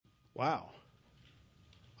Wow.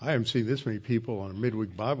 I haven't seen this many people on a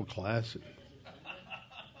midweek Bible class in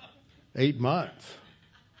 8 months.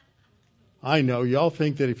 I know y'all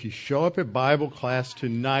think that if you show up at Bible class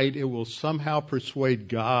tonight, it will somehow persuade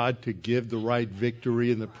God to give the right victory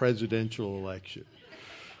in the presidential election.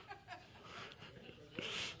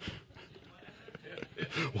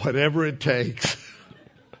 Whatever it takes.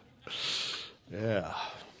 Yeah.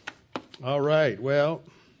 All right. Well,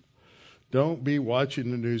 don't be watching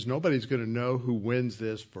the news. Nobody's going to know who wins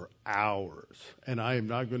this for hours. And I am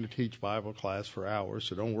not going to teach Bible class for hours,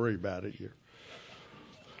 so don't worry about it.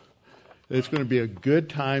 It's going to be a good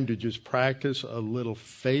time to just practice a little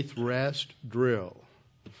faith rest drill.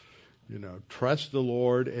 Trust the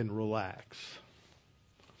Lord and relax.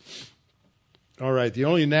 All right, the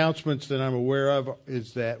only announcements that I'm aware of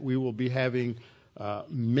is that we will be having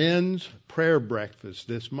men's prayer breakfast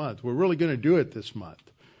this month. We're really going to do it this month.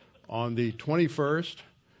 On the 21st,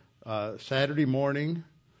 Saturday morning,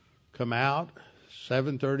 come out,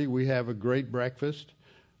 7:30, we have a great breakfast.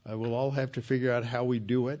 We'll all have to figure out how we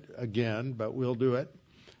do it again, but we'll do it.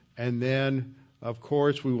 And then, of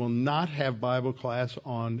course, we will not have Bible class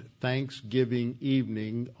on Thanksgiving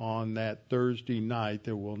evening on that Thursday night.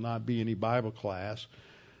 There will not be any Bible class.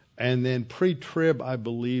 And then pre-trib, I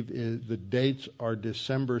believe, the dates are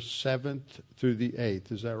December 7th through the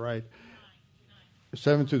 8th. Is that right?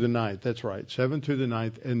 7th through the 9th. That's right. 7th through the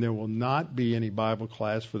 9th. And there will not be any Bible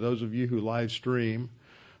class. For those of you who live stream,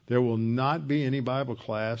 there will not be any Bible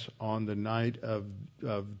class on the night of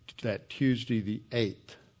that Tuesday, the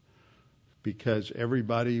 8th, because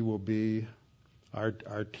everybody will be, our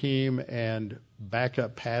team and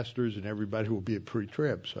backup pastors and everybody will be at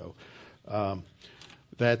pre-trib. So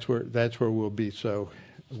that's where we'll be. So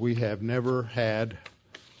we have never had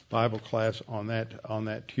Bible class on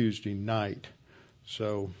that Tuesday night.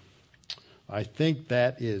 So I think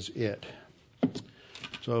that is it.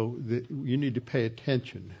 So you need to pay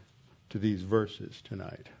attention to these verses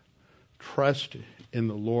tonight. Trust in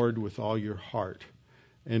the Lord with all your heart,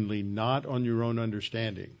 and lean not on your own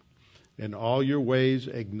understanding. In all your ways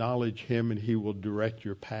acknowledge him, and he will direct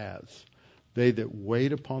your paths. They that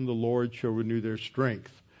wait upon the Lord shall renew their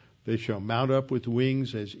strength. They shall mount up with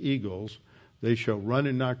wings as eagles. They shall run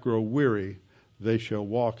and not grow weary. They shall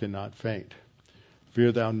walk and not faint.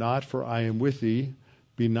 Fear thou not, for I am with thee.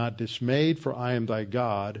 Be not dismayed, for I am thy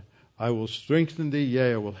God. I will strengthen thee,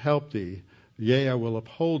 yea, I will help thee. Yea, I will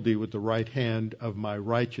uphold thee with the right hand of my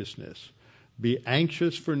righteousness. Be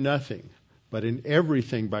anxious for nothing, but in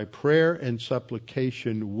everything by prayer and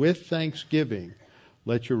supplication with thanksgiving,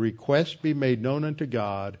 let your requests be made known unto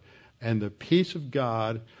God, and the peace of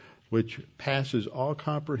God, which passes all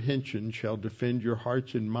comprehension, shall defend your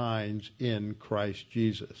hearts and minds in Christ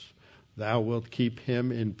Jesus. Thou wilt keep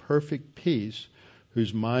him in perfect peace,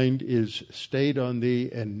 whose mind is stayed on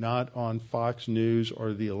thee and not on Fox News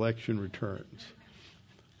or the election returns,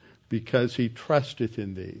 because he trusteth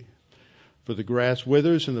in thee. For the grass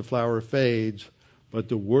withers and the flower fades, but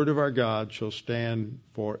the word of our God shall stand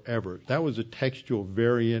forever. That was a textual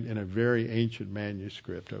variant in a very ancient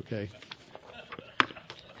manuscript, okay?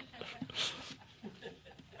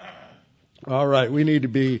 All right, we need to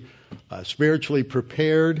be spiritually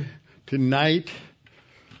prepared tonight.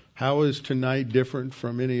 How is tonight different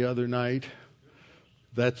from any other night?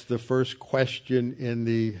 That's the first question in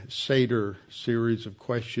the Seder series of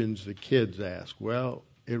questions the kids ask. Well,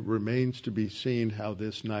 it remains to be seen how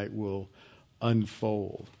this night will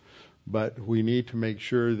unfold. But we need to make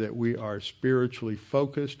sure that we are spiritually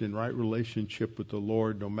focused in right relationship with the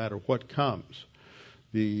Lord no matter what comes.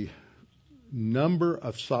 The number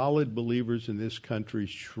of solid believers in this country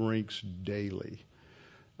shrinks daily.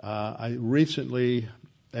 I recently,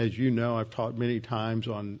 as you know, I've taught many times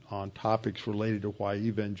on topics related to why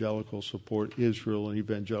evangelicals support Israel and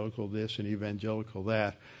evangelical this and evangelical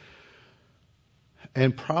that.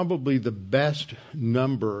 And probably the best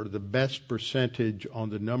percentage on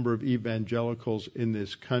the number of evangelicals in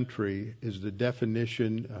this country is the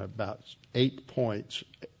definition, about 8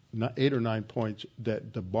 or 9 points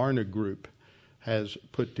that the Barna Group has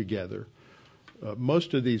put together.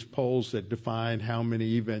 Most of these polls that define how many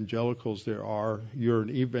evangelicals there are, you're an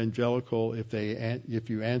evangelical if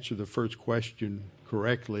you answer the first question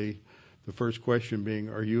correctly, the first question being,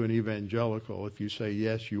 are you an evangelical? If you say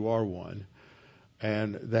yes, you are one.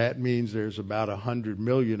 And that means there's about 100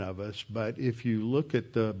 million of us. But if you look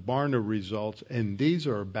at the Barna results, and these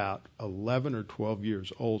are about 11 or 12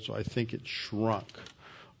 years old, so I think it shrunk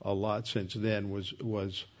a lot since then,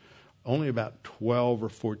 was only about 12 or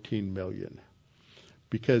 14 million.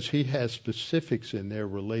 Because he has specifics in there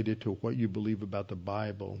related to what you believe about the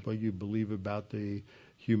Bible, what you believe about the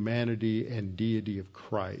humanity and deity of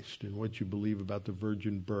Christ, and what you believe about the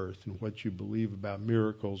virgin birth, and what you believe about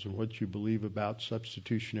miracles, and what you believe about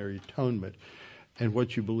substitutionary atonement, and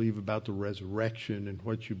what you believe about the resurrection, and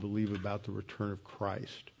what you believe about the return of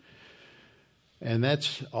Christ. And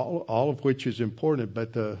that's all of which is important,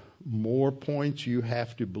 but the more points you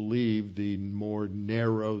have to believe, the more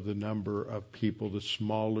narrow the number of people, the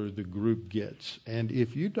smaller the group gets. And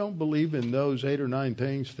if you don't believe in those 8 or 9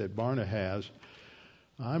 things that Barna has,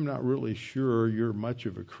 I'm not really sure you're much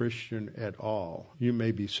of a Christian at all. You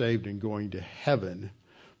may be saved and going to heaven,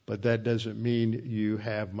 but that doesn't mean you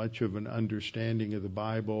have much of an understanding of the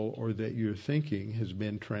Bible or that your thinking has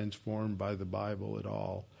been transformed by the Bible at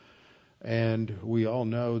all. And we all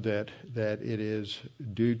know that it is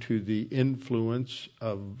due to the influence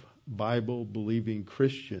of Bible-believing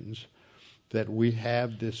Christians that we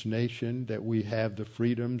have this nation, that we have the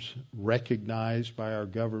freedoms recognized by our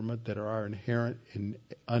government that are our inherent and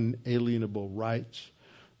unalienable rights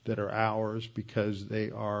that are ours because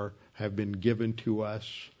they have been given to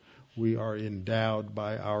us. We are endowed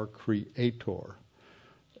by our Creator.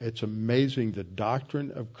 It's amazing the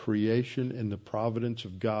doctrine of creation and the providence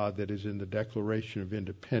of God that is in the Declaration of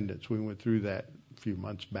Independence. We went through that a few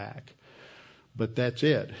months back. But that's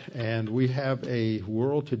it. And we have a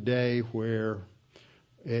world today where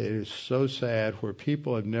it is so sad, where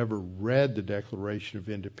people have never read the Declaration of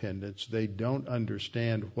Independence. They don't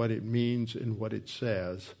understand what it means and what it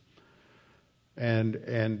says.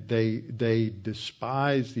 And they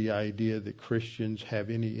despise the idea that Christians have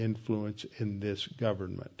any influence in this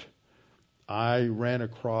government. I ran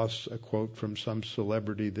across a quote from some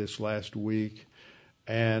celebrity this last week,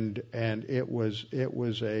 and it was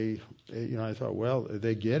I thought, well,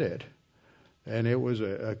 they get it. And it was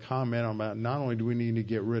a comment about not only do we need to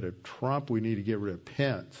get rid of Trump, we need to get rid of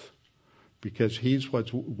Pence because he's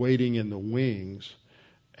what's waiting in the wings,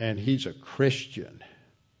 and he's a Christian.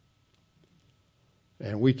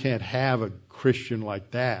 And we can't have a Christian like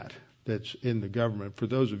that that's in the government. For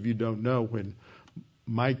those of you who don't know, when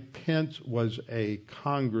Mike Pence was a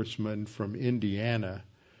congressman from Indiana,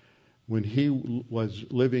 when he was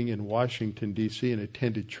living in Washington, D.C. and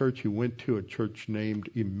attended church, he went to a church named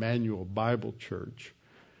Emmanuel Bible Church.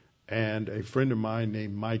 And a friend of mine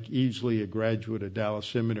named Mike Easley, a graduate of Dallas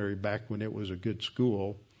Seminary back when it was a good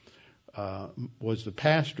school, was the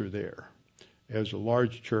pastor there. It was a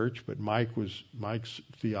large church, but Mike's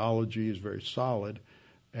theology is very solid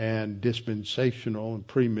and dispensational and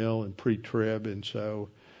pre-mill and pre-trib. And so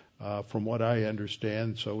from what I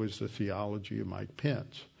understand, so is the theology of Mike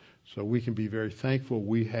Pence. So we can be very thankful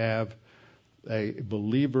we have a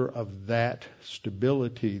believer of that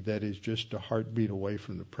stability that is just a heartbeat away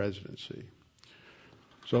from the presidency.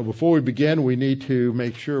 So before we begin, we need to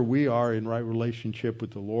make sure we are in right relationship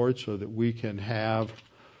with the Lord so that we can have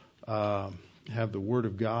the Word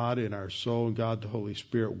of God in our soul, and God the Holy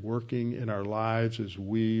Spirit working in our lives as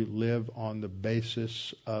we live on the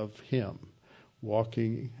basis of Him,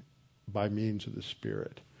 walking by means of the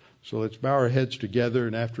Spirit. So let's bow our heads together,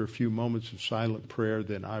 and after a few moments of silent prayer,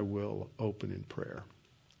 then I will open in prayer.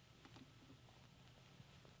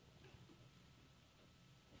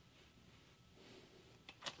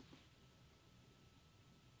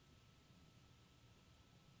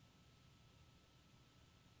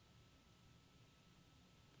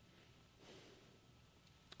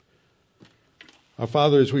 Our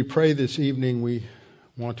Father, as we pray this evening, we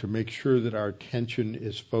want to make sure that our attention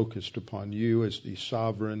is focused upon you as the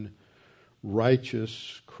sovereign,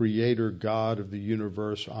 righteous, creator God of the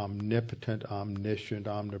universe, omnipotent, omniscient,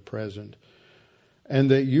 omnipresent,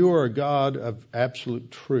 and that you are a God of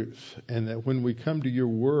absolute truth, and that when we come to your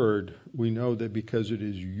word, we know that because it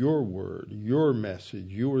is your word, your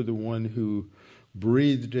message, you are the one who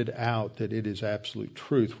breathed it out, that it is absolute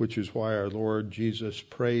truth, which is why our Lord Jesus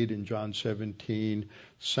prayed in John 17,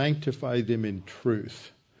 sanctify them in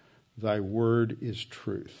truth. Thy word is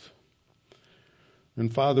truth.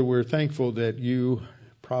 And Father, we're thankful that you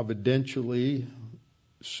providentially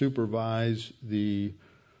supervise the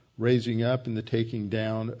raising up and the taking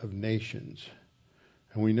down of nations.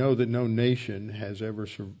 And we know that no nation has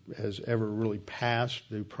ever really passed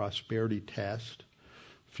the prosperity test.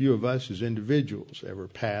 Few of us as individuals ever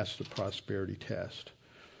pass the prosperity test.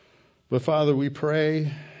 But Father, we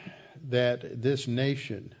pray that this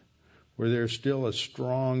nation, where there's still a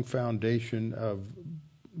strong foundation of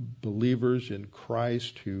believers in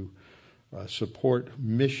Christ who support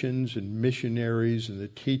missions and missionaries and the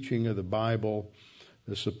teaching of the Bible,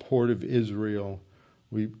 the support of Israel,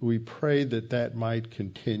 we pray that might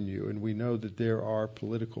continue. And we know that there are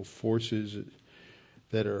political forces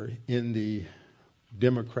that are in the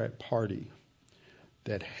Democrat Party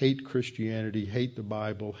that hate Christianity, hate the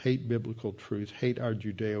Bible, hate biblical truth, hate our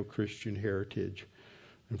Judeo-Christian heritage.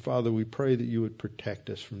 And Father, we pray that you would protect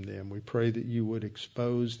us from them. We pray that you would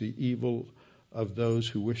expose the evil of those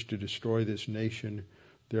who wish to destroy this nation,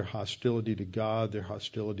 their hostility to God, their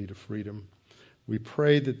hostility to freedom. We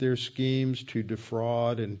pray that their schemes to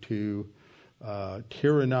defraud and to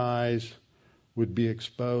tyrannize would be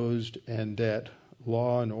exposed, and that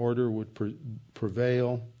law and order would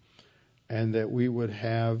prevail, and that we would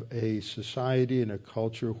have a society and a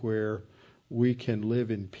culture where we can live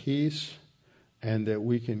in peace, and that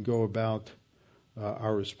we can go about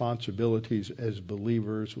our responsibilities as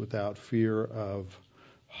believers without fear of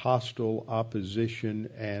hostile opposition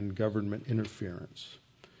and government interference.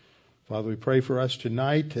 Father, we pray for us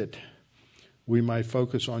tonight that we might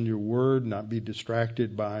focus on your word, not be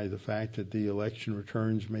distracted by the fact that the election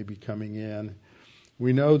returns may be coming in.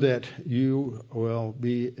 We know that you will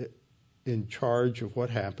be in charge of what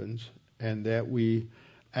happens, and that we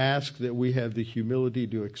ask that we have the humility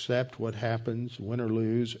to accept what happens, win or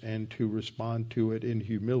lose, and to respond to it in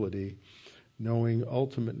humility, knowing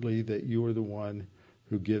ultimately that you are the one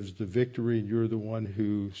who gives the victory, and you're the one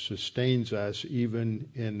who sustains us even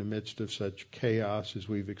in the midst of such chaos as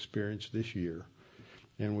we've experienced this year.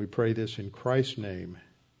 And we pray this in Christ's name.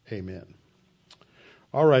 Amen.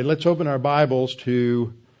 All right, let's open our Bibles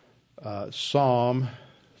to Psalm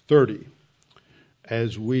 30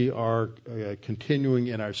 as we are continuing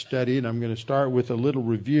in our study. And I'm going to start with a little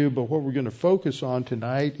review, but what we're going to focus on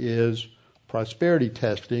tonight is prosperity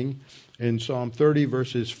testing in Psalm 30,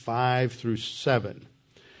 verses 5 through 7.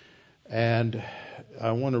 And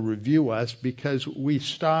I want to review us because we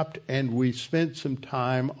stopped and we spent some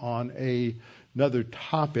time on another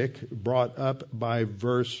topic brought up by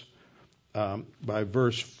verse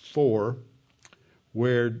 4,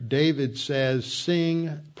 where David says,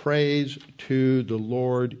 "Sing praise to the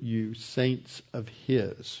Lord, you saints of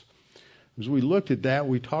his." As we looked at that,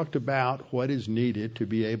 we talked about what is needed to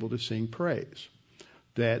be able to sing praise.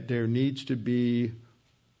 That there needs to be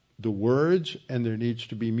the words and there needs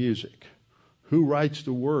to be music. Who writes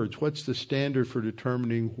the words? What's the standard for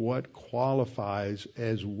determining what qualifies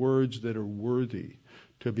as words that are worthy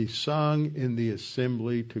to be sung in the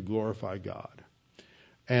assembly to glorify God?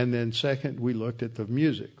 And then second, we looked at the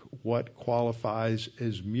music. What qualifies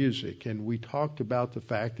as music? And we talked about the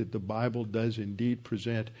fact that the Bible does indeed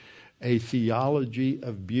present a theology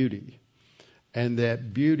of beauty, and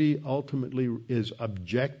that beauty ultimately is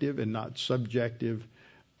objective and not subjective,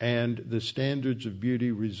 and the standards of beauty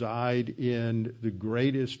reside in the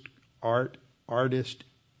greatest artist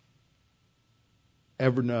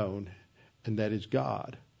ever known, and that is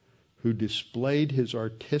God, who displayed his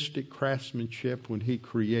artistic craftsmanship when he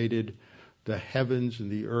created the heavens and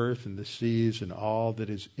the earth and the seas and all that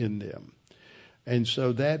is in them. And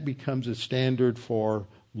so that becomes a standard for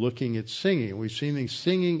looking at singing. We've seen that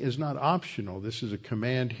singing is not optional. This is a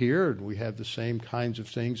command here, and we have the same kinds of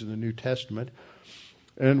things in the New Testament.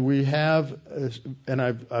 And we have, and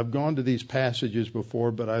I've gone to these passages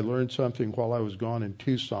before, but I learned something while I was gone in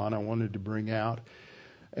Tucson I wanted to bring out.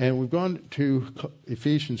 And we've gone to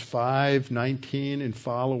Ephesians 5:19 and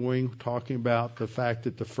following, talking about the fact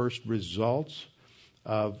that the first results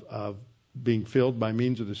of being filled by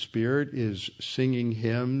means of the Spirit is singing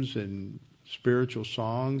hymns and spiritual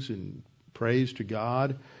songs and praise to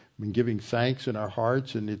God and giving thanks in our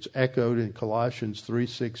hearts. And it's echoed in Colossians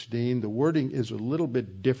 3:16. The wording is a little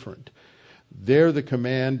bit different. There the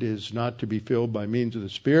command is not to be filled by means of the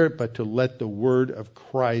Spirit, but to let the word of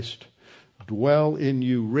Christ dwell in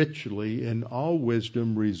you richly in all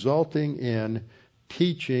wisdom, resulting in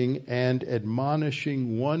teaching and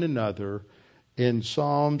admonishing one another in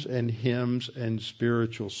psalms and hymns and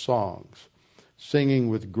spiritual songs, singing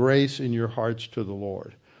with grace in your hearts to the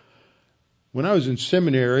Lord. When I was in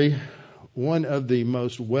seminary, one of the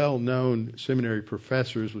most well-known seminary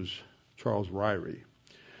professors was Charles Ryrie.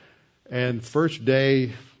 And first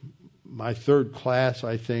day, my third class,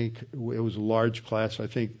 I think, it was a large class. I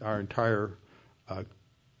think our entire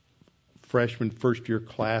freshman first-year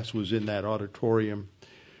class was in that auditorium.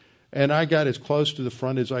 And I got as close to the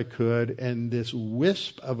front as I could, and this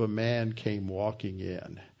wisp of a man came walking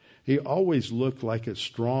in. He always looked like a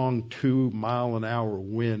strong 2-mile-an-hour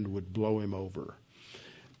wind would blow him over.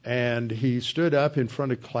 And he stood up in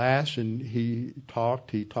front of class, and he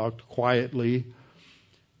talked quietly.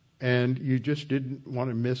 And you just didn't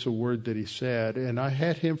want to miss a word that he said. And I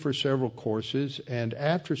had him for several courses. And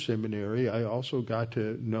after seminary, I also got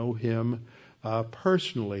to know him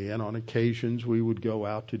personally. And on occasions, we would go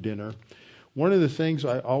out to dinner. One of the things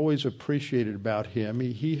I always appreciated about him,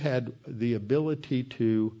 he had the ability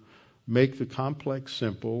to make the complex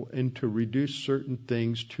simple, and to reduce certain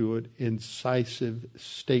things to an incisive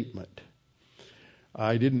statement.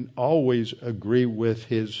 I didn't always agree with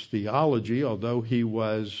his theology, although he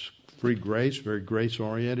was free grace, very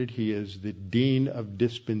grace-oriented. He is the dean of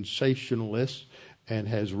dispensationalists and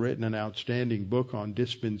has written an outstanding book on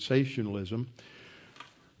dispensationalism.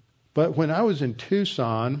 But when I was in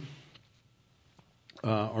Tucson,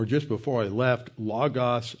 or just before I left,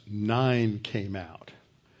 Logos 9 came out.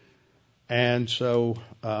 And so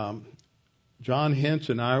John Hintz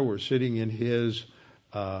and I were sitting in his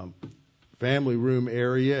family room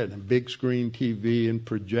area and a big screen TV and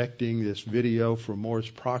projecting this video from Morris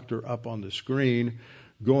Proctor up on the screen,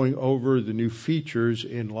 going over the new features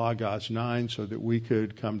in Logos 9 so that we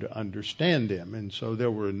could come to understand them. And so there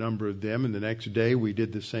were a number of them, and the next day we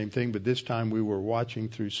did the same thing, but this time we were watching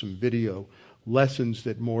through some video lessons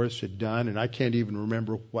that Morris had done, and I can't even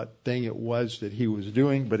remember what thing it was that he was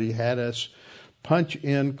doing, but he had us punch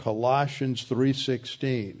in Colossians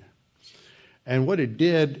 3:16. And what it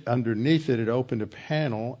did, underneath it opened a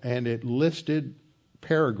panel, and it listed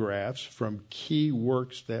paragraphs from key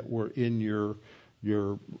works that were in your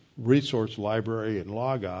resource library in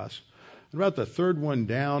Logos. And about the third one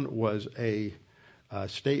down was a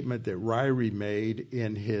statement that Ryrie made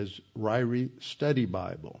in his Ryrie Study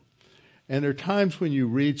Bible. And there are times when you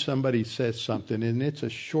read somebody says something, and it's a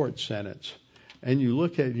short sentence, and you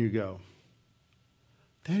look at it and you go,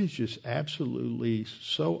 that is just absolutely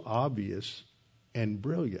so obvious and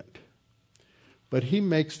brilliant. But he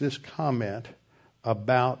makes this comment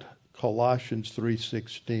about Colossians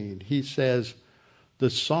 3:16. He says, the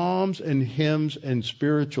psalms and hymns and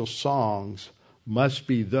spiritual songs must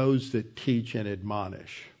be those that teach and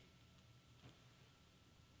admonish.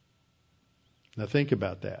 Now think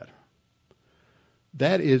about that.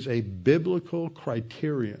 That is a biblical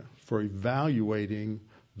criteria for evaluating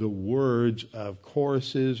the words of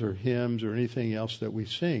choruses or hymns or anything else that we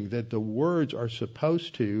sing, that the words are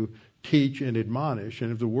supposed to teach and admonish. And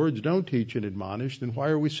if the words don't teach and admonish, then why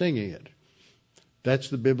are we singing it? That's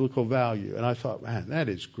the biblical value. And I thought, man, that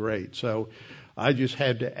is great. So I just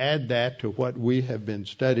had to add that to what we have been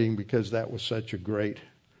studying because that was such a great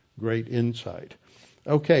insight.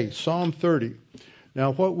 Okay, Psalm 30.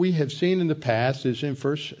 Now, what we have seen in the past is in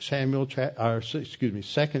 2 Samuel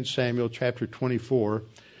chapter 24,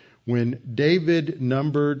 when David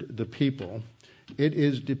numbered the people. It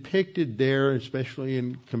is depicted there, especially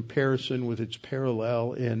in comparison with its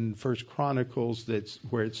parallel in 1 Chronicles,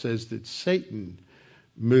 where it says that Satan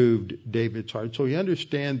moved David's heart. So you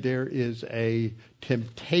understand there is a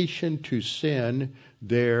temptation to sin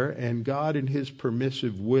there, and God in his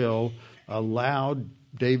permissive will allowed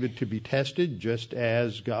David to be tested, just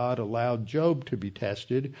as God allowed Job to be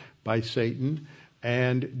tested by Satan.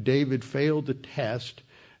 And David failed the test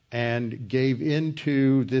and gave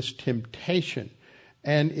into this temptation.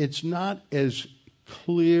 And it's not as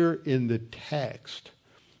clear in the text,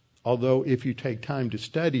 although if you take time to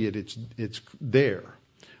study it, it's there.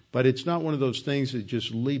 But it's not one of those things that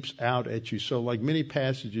just leaps out at you. So like many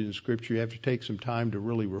passages in Scripture, you have to take some time to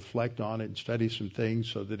really reflect on it and study some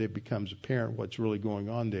things so that it becomes apparent what's really going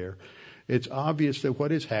on there. It's obvious that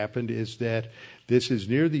what has happened is that this is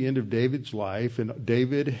near the end of David's life, and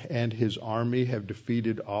David and his army have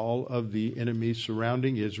defeated all of the enemies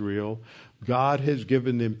surrounding Israel. God has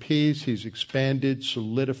given them peace. He's expanded,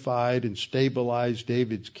 solidified, and stabilized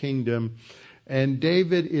David's kingdom. And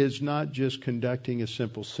David is not just conducting a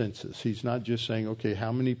simple census. He's not just saying, okay,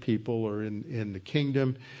 how many people are in the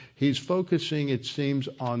kingdom? He's focusing, it seems,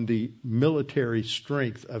 on the military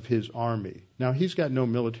strength of his army. Now, he's got no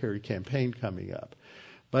military campaign coming up,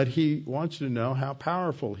 but he wants to know how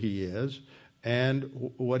powerful he is and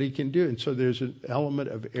what he can do. And so there's an element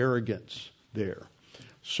of arrogance there.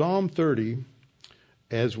 Psalm 30,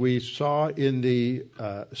 as we saw in the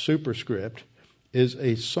superscript, is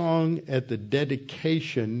a song at the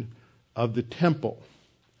dedication of the temple.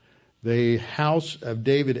 The house of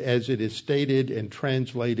David, as it is stated and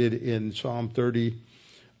translated in Psalm 30,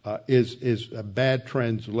 is a bad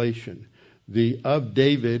translation. The of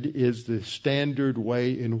David is the standard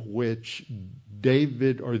way in which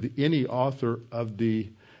David or any author of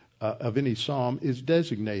any psalm is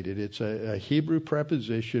designated. It's a Hebrew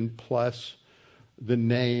preposition plus the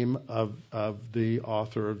name of the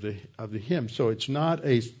author of the hymn. So it's not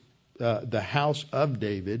the house of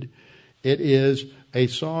David. It is a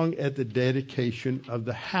song at the dedication of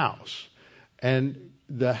the house. And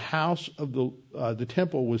the house of the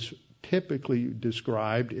temple was typically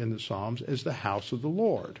described in the Psalms as the house of the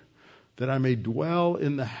Lord, that I may dwell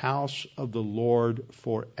in the house of the Lord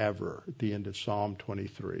forever, at the end of Psalm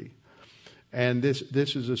 23. And this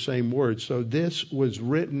is the same word. So this was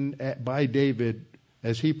written by David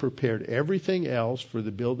as he prepared everything else for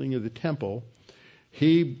the building of the temple.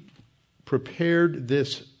 He prepared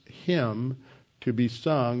this hymn to be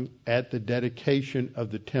sung at the dedication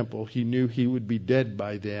of the temple. He knew he would be dead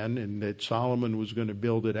by then and that Solomon was going to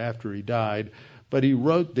build it after he died. But he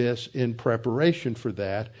wrote this in preparation for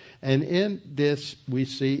that. And in this, we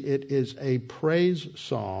see it is a praise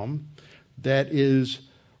psalm that is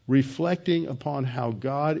reflecting upon how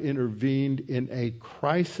God intervened in a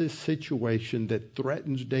crisis situation that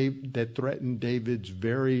threatened David's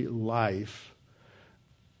very life.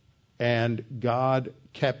 And God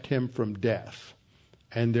kept him from death.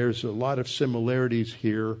 And there's a lot of similarities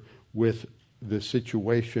here with the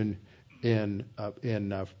situation in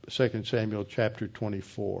 2 Samuel chapter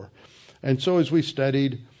 24. And so as we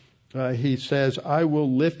studied, he says, I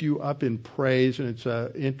will lift you up in praise. And it's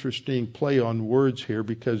an interesting play on words here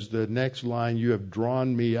because the next line, you have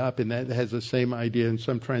drawn me up, and that has the same idea. In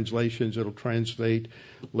some translations, it'll translate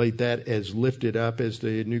that as lifted up, as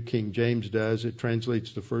the New King James does. It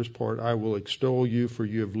translates the first part, I will extol you, for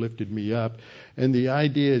you have lifted me up. And the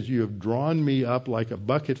idea is you have drawn me up like a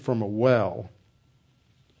bucket from a well,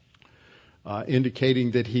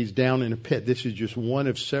 indicating that he's down in a pit. This is just one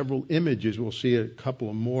of several images. We'll see a couple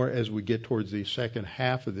of more as we get towards the second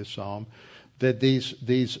half of this psalm. That this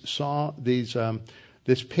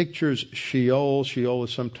pictures Sheol. Sheol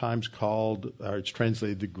is sometimes called, or it's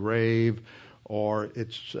translated the grave, or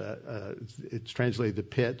it's translated the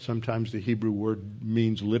pit. Sometimes the Hebrew word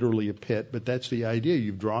means literally a pit, but that's the idea.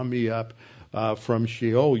 You've drawn me up from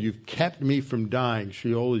Sheol. You've kept me from dying.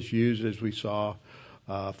 Sheol is used, as we saw,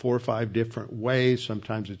 4 or 5 different ways.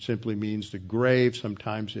 Sometimes it simply means the grave.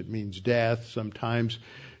 Sometimes it means death. Sometimes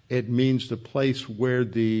it means the place where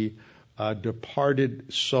the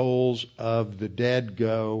departed souls of the dead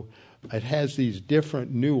go. It has these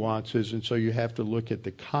different nuances, and so you have to look at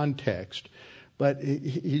the context. But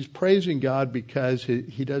he's praising God because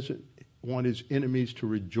he doesn't want his enemies to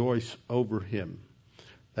rejoice over him.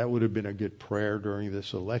 That would have been a good prayer during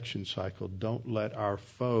this election cycle. Don't let our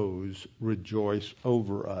foes rejoice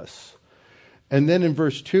over us. And then in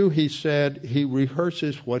verse 2, he said, he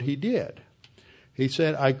rehearses what he did. He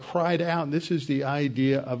said, I cried out. And this is the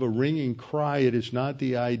idea of a ringing cry. It is not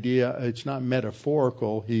the idea, it's not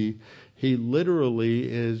metaphorical. He literally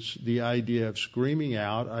is the idea of screaming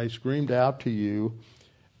out. I screamed out to you,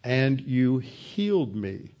 and you healed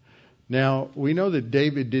me. Now, we know that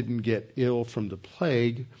David didn't get ill from the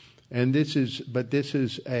plague, and this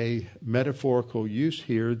is a metaphorical use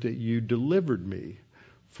here, that you delivered me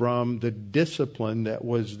from the discipline that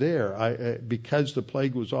was there. Because the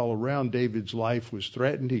plague was all around, David's life was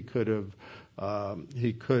threatened. He could have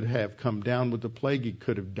come down with the plague. He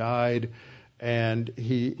could have died, and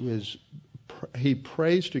he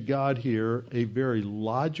prays to God here a very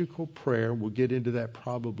logical prayer. We'll get into that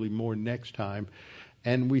probably more next time.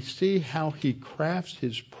 And we see how he crafts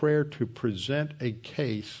his prayer to present a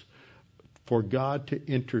case for God to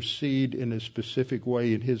intercede in a specific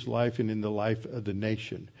way in his life and in the life of the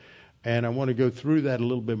nation. And I want to go through that a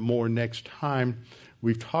little bit more next time.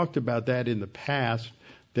 We've talked about that in the past,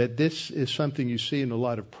 that this is something you see in a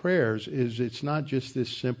lot of prayers, is it's not just this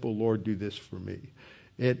simple, Lord, do this for me.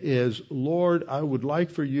 It is, Lord, I would like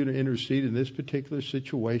for you to intercede in this particular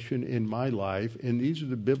situation in my life, and these are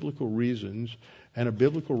the biblical reasons and a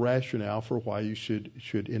biblical rationale for why you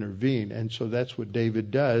should intervene. And so that's what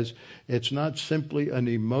David does. It's not simply an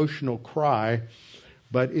emotional cry,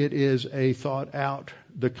 but it is a thought out.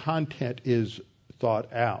 The content is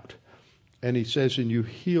thought out. And he says, and you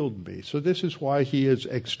healed me. So this is why he is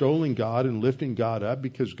extolling God and lifting God up,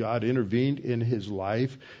 because God intervened in his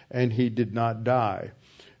life and he did not die.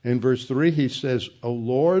 In verse 3, he says, O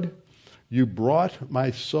Lord, you brought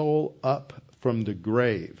my soul up from the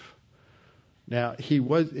grave. Now,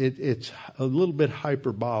 it's a little bit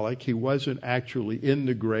hyperbolic. He wasn't actually in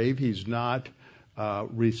the grave. He's not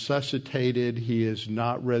resuscitated. He is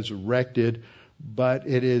not resurrected. But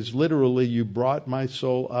it is literally, you brought my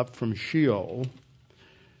soul up from Sheol,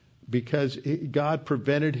 because God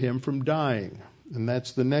prevented him from dying. And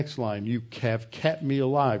that's the next line. You have kept me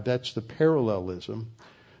alive. That's the parallelism,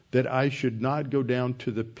 that I should not go down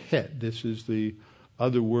to the pit. This is the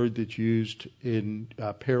other word that's used in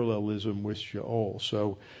parallelism with Sheol.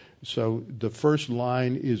 So the first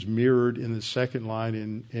line is mirrored in the second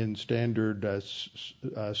line in standard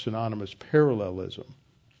synonymous parallelism.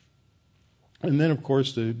 And then, of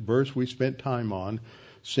course, the verse we spent time on,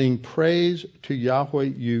 sing praise to Yahweh,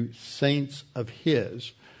 you saints of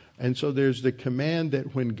his. And so there's the command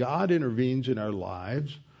that when God intervenes in our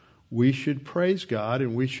lives, we should praise God,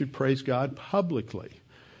 and we should praise God publicly.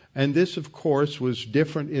 And this, of course, was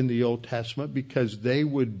different in the Old Testament because they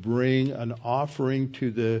would bring an offering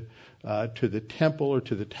to the temple or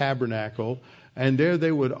to the tabernacle, and there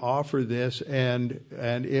they would offer this, and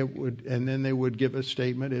then they would give a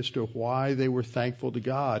statement as to why they were thankful to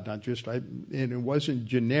God. And it wasn't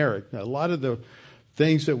generic. Now, a lot of the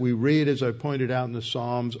things that we read, as I pointed out in the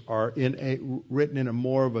Psalms, are written in a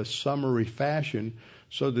more of a summary fashion,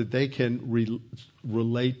 so that they can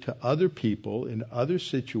relate to other people in other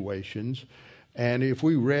situations. And if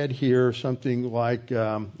we read here something like,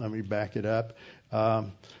 let me back it up.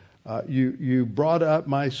 You brought up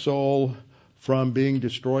my soul from being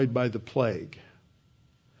destroyed by the plague.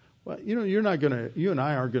 Well, you and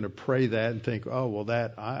I aren't going to pray that and think, oh, well,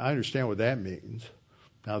 I understand what that means.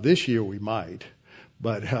 Now, this year we might,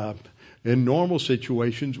 but in normal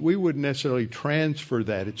situations, we wouldn't necessarily transfer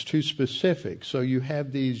that. It's too specific. So you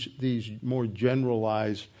have these more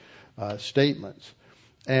generalized statements.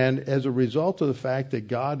 And as a result of the fact that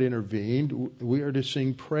God intervened, we are to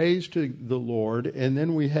sing praise to the Lord. And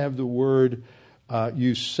then we have the word,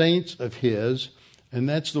 you saints of his. And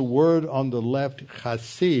that's the word on the left,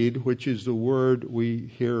 chassid, which is the word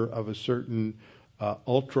we hear of a certain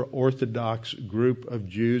ultra-Orthodox group of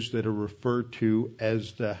Jews that are referred to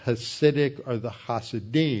as the Hasidic or the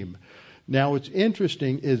Hasidim. Now, what's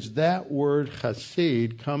interesting is that word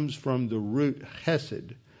chassid comes from the root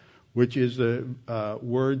chesed, which is a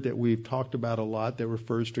word that we've talked about a lot that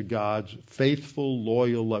refers to God's faithful,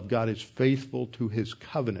 loyal love. God is faithful to his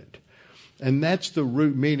covenant. And that's the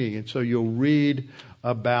root meaning. And so you'll read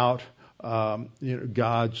about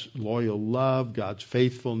God's loyal love, God's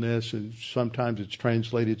faithfulness, and sometimes it's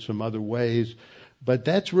translated some other ways. But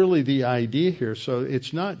that's really the idea here. So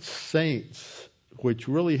it's not saints, which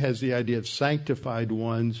really has the idea of sanctified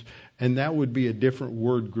ones, and that would be a different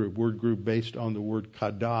word group based on the word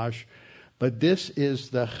kadash. But this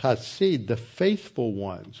is the chassid, the faithful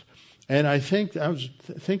ones. And I was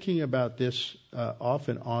thinking about this off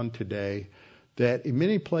and on today, that in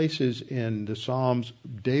many places in the Psalms,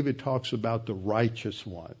 David talks about the righteous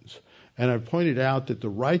ones. And I've pointed out that the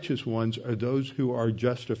righteous ones are those who are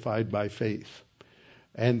justified by faith.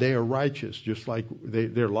 And they are righteous, just like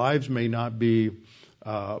their lives may not be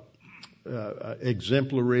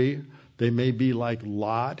exemplary. They may be like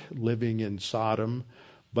Lot living in Sodom.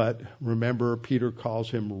 But remember, Peter calls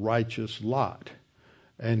him righteous Lot.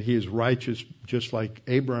 And he is righteous just like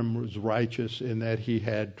Abram was righteous in that he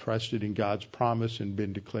had trusted in God's promise and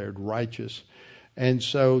been declared righteous. And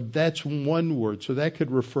so that's one word. So that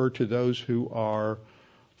could refer to those who are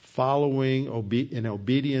following in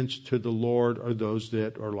obedience to the Lord, or those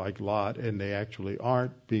that are like Lot and they actually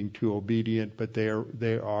aren't being too obedient, but they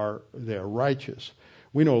are righteous.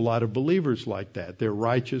 We know a lot of believers like that. They're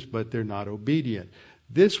righteous, but they're not obedient.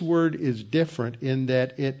 This word is different in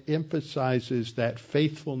that it emphasizes that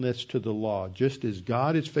faithfulness to the law. Just as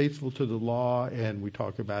God is faithful to the law, and we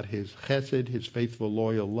talk about his chesed, his faithful,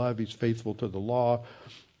 loyal love, he's faithful to the law.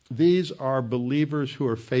 These are believers who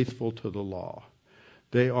are faithful to the law.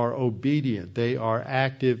 They are obedient. They are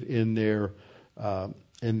active in their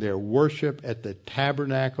worship at the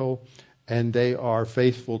tabernacle, and they are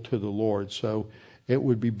faithful to the Lord. So it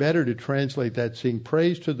would be better to translate that, sing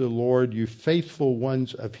praise to the Lord, you faithful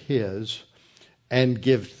ones of his, and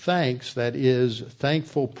give thanks, that is,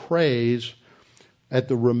 thankful praise at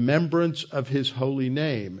the remembrance of his holy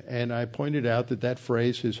name. And I pointed out that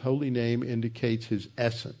phrase, his holy name, indicates his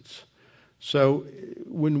essence. So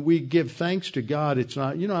when we give thanks to God, it's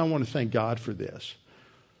not, I want to thank God for this.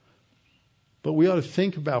 But we ought to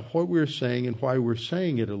think about what we're saying and why we're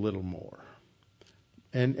saying it a little more.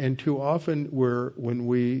 And too often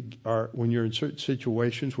when you're in certain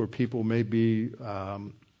situations where people may be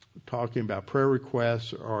talking about prayer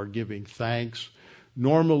requests or giving thanks,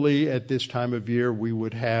 normally at this time of year we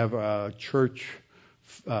would have a church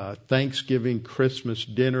Thanksgiving, Christmas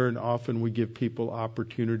dinner, and often we give people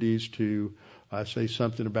opportunities to say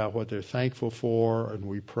something about what they're thankful for, and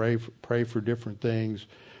we pray for different things.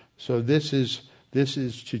 So this is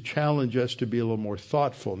to challenge us to be a little more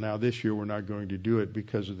thoughtful. Now, this year we're not going to do it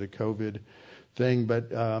because of the COVID thing,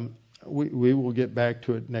 but we will get back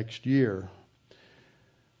to it next year.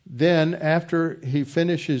 Then, after he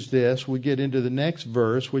finishes this, we get into the next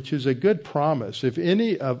verse, which is a good promise. If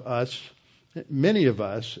many of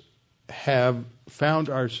us have found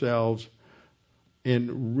ourselves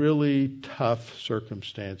in really tough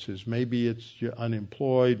circumstances. Maybe it's you're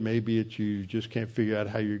unemployed. Maybe it's you just can't figure out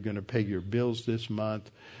how you're going to pay your bills this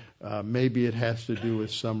month. Maybe it has to do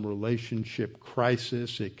with some relationship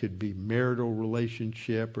crisis. It could be marital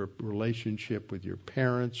relationship or relationship with your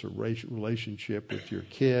parents or relationship with your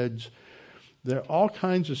kids. There are all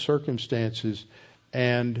kinds of circumstances,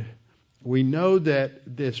 and we know that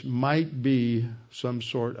this might be some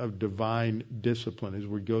sort of divine discipline as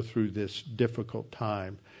we go through this difficult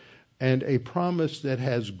time, and a promise that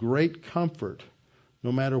has great comfort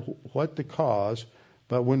no matter what the cause.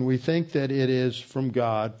 But when we think that it is from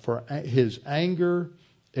God, for his anger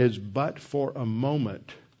is but for a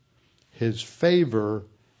moment, his favor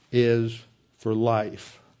is for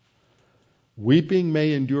life. Weeping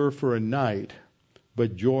may endure for a night,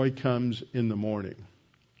 but joy comes in the morning.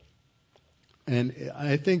 And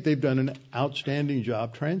I think they've done an outstanding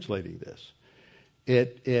job translating this.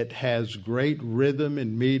 It has great rhythm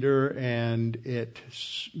and meter, and it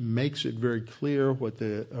makes it very clear what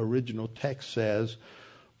the original text says.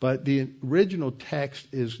 But the original text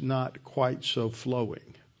is not quite so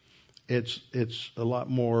flowing. It's a lot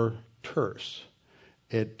more terse.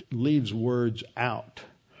 It leaves words out.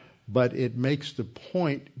 But it makes the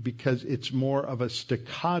point because it's more of a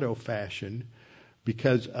staccato fashion,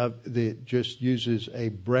 because it just uses a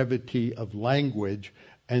brevity of language,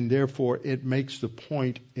 and therefore it makes the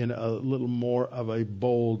point in a little more of a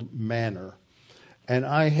bold manner. And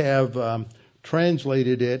I have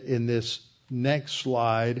translated it in this next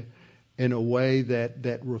slide in a way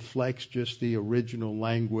that reflects just the original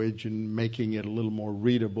language and making it a little more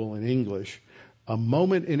readable in English. A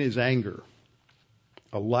moment in his anger,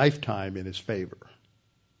 a lifetime in his favor.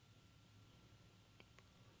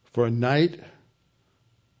 For a night,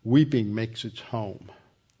 weeping makes its home,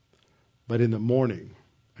 but in the morning,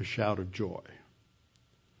 a shout of joy.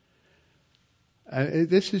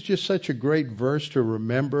 This is just such a great verse to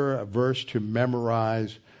remember, a verse to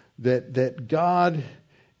memorize, that God,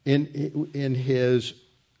 in his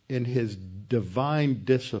divine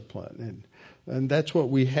discipline, and that's what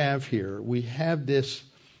we have here. We have this.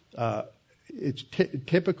 It's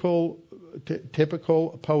typical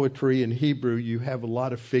poetry in Hebrew. You have a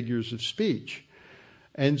lot of figures of speech.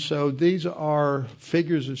 And so these are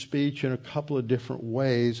figures of speech in a couple of different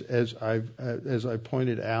ways, as I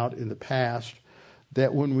pointed out in the past,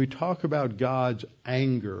 that when we talk about God's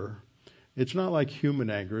anger, it's not like human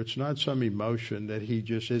anger. It's not some emotion that he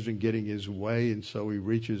just isn't getting his way and so he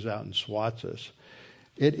reaches out and swats us.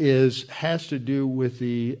 It has to do with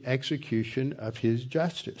the execution of his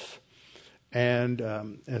justice. And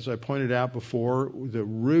as I pointed out before, the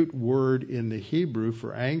root word in the Hebrew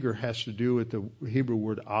for anger has to do with the Hebrew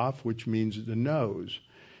word af, which means the nose.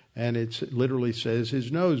 And it literally says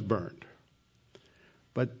his nose burned.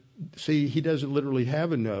 But see, he doesn't literally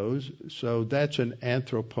have a nose, so that's an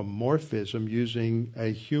anthropomorphism, using a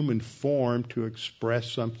human form to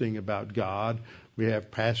express something about God. We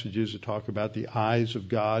have passages that talk about the eyes of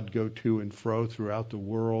God go to and fro throughout the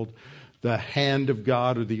world. The hand of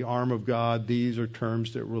God or the arm of God, these are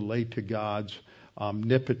terms that relate to God's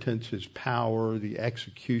omnipotence, his power, the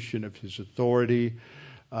execution of his authority.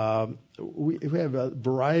 We have a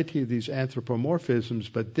variety of these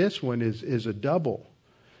anthropomorphisms, but this one is a double.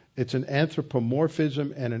 It's an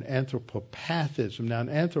anthropomorphism and an anthropopathism. Now, an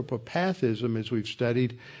anthropopathism, as we've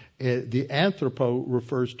studied, the anthropo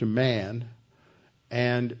refers to man,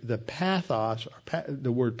 and the pathos,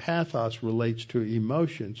 the word pathos, relates to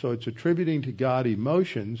emotion. So it's attributing to God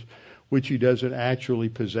emotions which he doesn't actually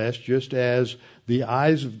possess, just as the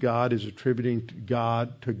eyes of God is attributing to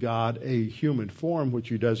God a human form which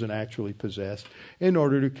he doesn't actually possess, in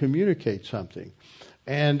order to communicate something.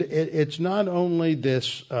 And it's not only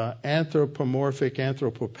this anthropomorphic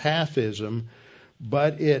anthropopathism,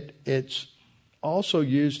 but it's also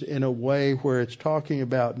used in a way where it's talking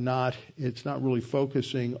about it's not really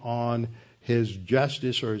focusing on his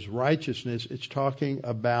justice or his righteousness. It's talking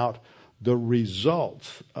about the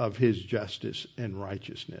results of his justice and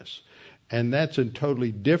righteousness. And that's a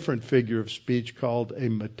totally different figure of speech called a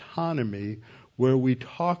metonymy, where we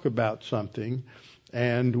talk about something.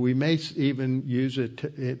 And we may even use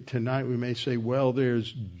it tonight. We may say, well,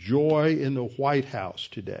 there's joy in the White House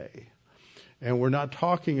today. And we're not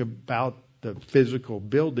talking about the physical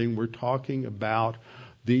building. We're talking about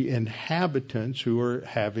the inhabitants who are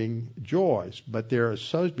having joys. But there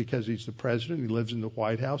are because he's the president, he lives in the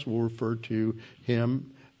White House, we'll refer to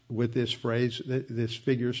him with this phrase, this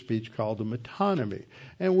figure of speech called a metonymy.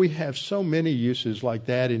 And we have so many uses like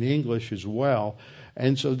that in English as well.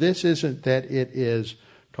 And so this isn't that it is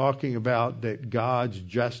talking about that God's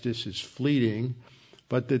justice is fleeting,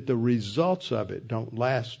 but that the results of it don't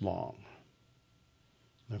last long.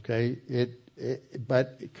 Okay?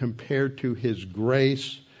 But compared to his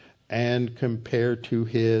grace and compared to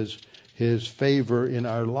his favor in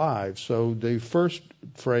our lives. So the first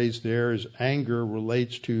phrase there is anger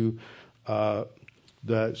relates to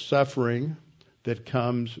the suffering that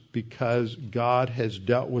comes because God has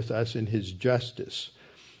dealt with us in his justice.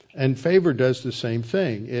 And favor does the same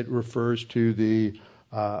thing. It refers to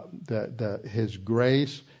his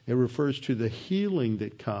grace. It refers to the healing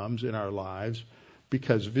that comes in our lives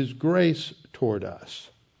because of his grace toward us.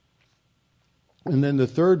 And then the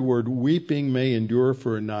third word, weeping may endure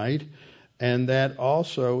for a night, and that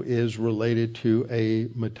also is related to a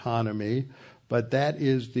metonymy, but that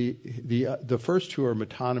is the first two are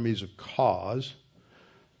metonymies of cause.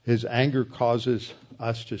 His anger causes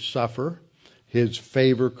us to suffer. His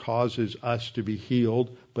favor causes us to be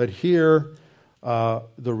healed. But here, the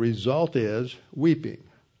result is weeping.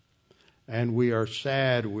 And we are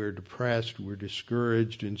sad, we're depressed, we're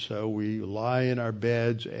discouraged, and so we lie in our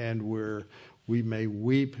beds and we may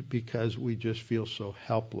weep because we just feel so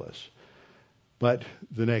helpless. But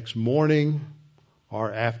the next morning,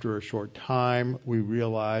 or after a short time, we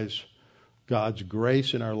realize God's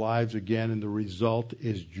grace in our lives again, and the result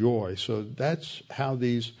is joy. So that's how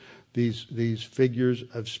these figures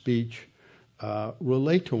of speech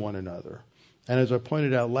relate to one another. And as I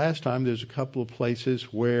pointed out last time, there's a couple of places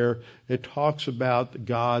where it talks about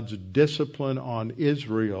God's discipline on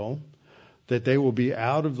Israel, that they will be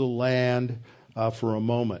out of the land for a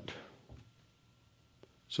moment.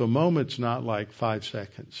 So a moment's not like 5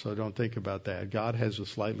 seconds, so don't think about that. God has a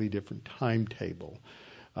slightly different timetable.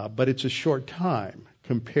 But it's a short time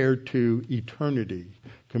compared to eternity,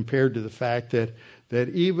 compared to the fact that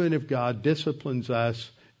even if God disciplines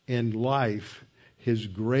us in life, his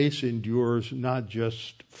grace endures not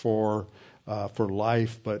just for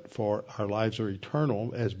life, but for our lives are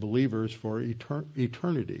eternal as believers for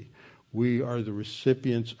eternity. We are the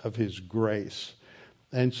recipients of his grace.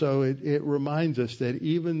 And so it reminds us that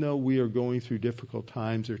even though we are going through difficult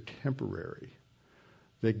times, they're temporary.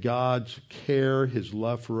 That God's care, his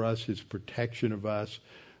love for us, his protection of us,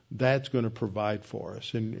 that's going to provide for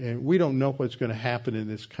us. And we don't know what's going to happen in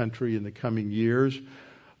this country in the coming years.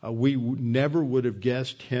 We never would have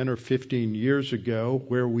guessed 10 or 15 years ago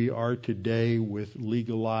where we are today with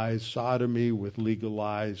legalized sodomy, with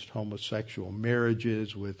legalized homosexual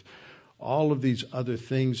marriages, with all of these other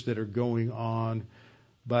things that are going on.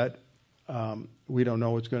 But we don't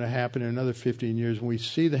know what's going to happen in another 15 years. And we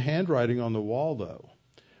see the handwriting on the wall, though.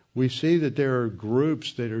 We see that there are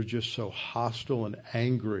groups that are just so hostile and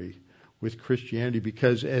angry with Christianity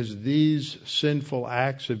because as these sinful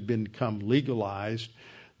acts have become legalized,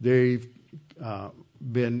 they've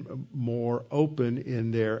been more open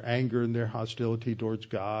in their anger and their hostility towards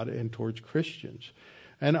God and towards Christians.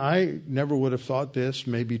 And I never would have thought this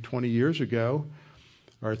maybe 20 years ago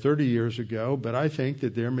or 30 years ago, but I think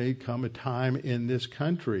that there may come a time in this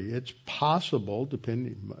country, it's possible,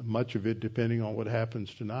 much of it depending on what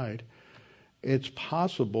happens tonight, it's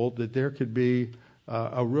possible that there could be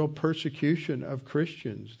a real persecution of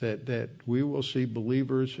Christians, that we will see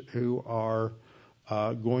believers who are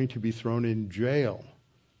going to be thrown in jail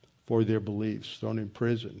for their beliefs, thrown in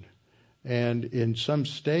prison. And in some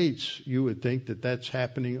states, you would think that that's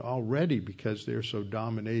happening already because they're so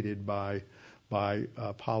dominated by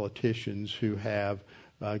politicians who have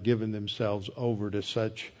given themselves over to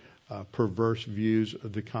such perverse views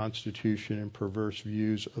of the Constitution and perverse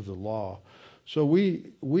views of the law. So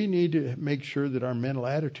we need to make sure that our mental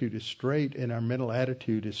attitude is straight and our mental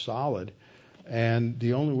attitude is solid. And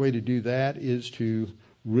the only way to do that is to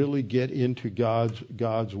really get into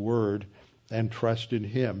God's Word and trust in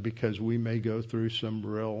Him, because we may go through some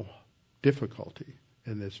real difficulty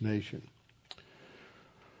in this nation.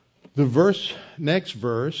 The next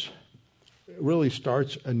verse really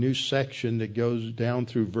starts a new section that goes down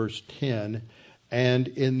through verse 10. And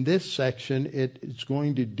in this section, it's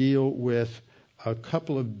going to deal with a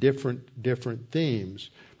couple of different themes.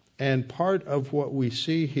 And part of what we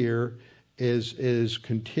see here is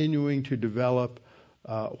continuing to develop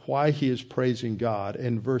why he is praising God.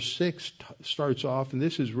 And verse 6 starts off, and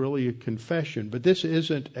this is really a confession, but this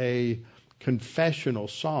isn't a confessional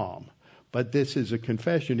psalm, but this is a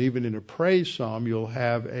confession. Even in a praise psalm, you'll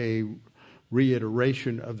have a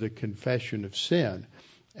reiteration of the confession of sin.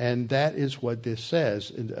 And that is what this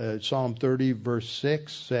says. Psalm 30, verse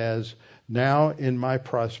 6 says, "Now in my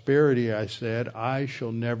prosperity I said, I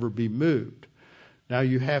shall never be moved." Now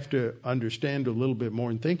you have to understand a little bit more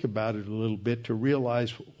and think about it a little bit to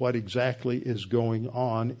realize what exactly is going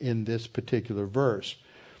on in this particular verse.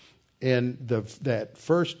 In that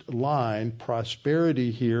first line, prosperity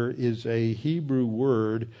here is a Hebrew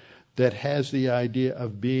word that has the idea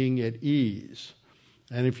of being at ease.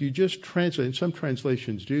 And if you just translate, and some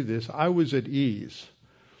translations do this, I was at ease.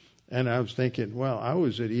 And I was thinking, well, I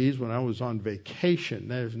was at ease when I was on vacation.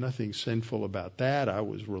 There's nothing sinful about that. I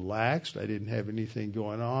was relaxed. I didn't have anything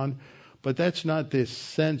going on. But that's not this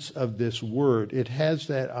sense of this word. It has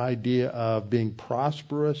that idea of being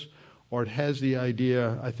prosperous, or it has the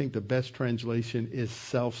idea, I think the best translation is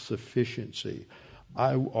self-sufficiency,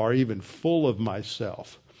 or even full of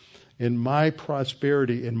myself. In my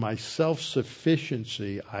prosperity, in my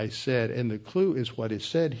self-sufficiency, I said, and the clue is what is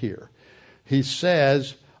said here. He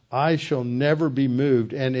says, I shall never be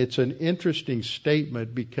moved. And it's an interesting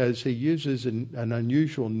statement because he uses an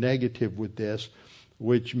unusual negative with this,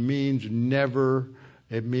 which means never.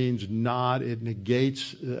 It means not. It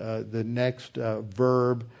negates the next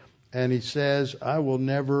verb. And he says, I will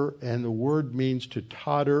never, and the word means to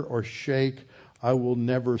totter or shake. I will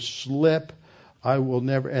never slip. I will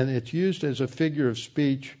never, and it's used as a figure of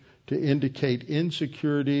speech to indicate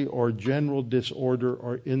insecurity or general disorder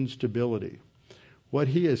or instability. What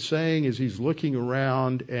he is saying is he's looking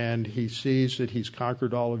around and he sees that he's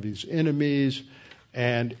conquered all of his enemies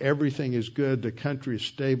and everything is good, the country is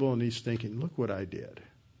stable, and he's thinking, look what I did.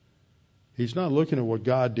 He's not looking at what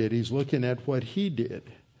God did, he's looking at what he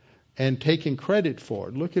did and taking credit for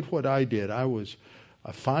it. Look at what I did. I was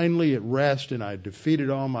finally at rest, and I defeated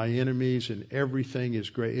all my enemies, and everything is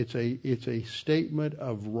great. It's a statement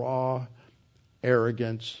of raw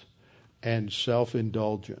arrogance and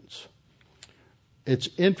self-indulgence. It's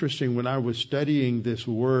interesting, when I was studying this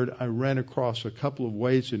word, I ran across a couple of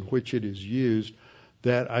ways in which it is used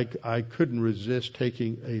that I couldn't resist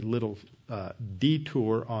taking a little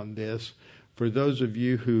detour on this. For those of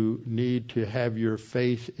you who need to have your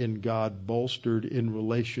faith in God bolstered in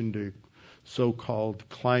relation to so-called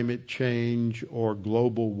climate change or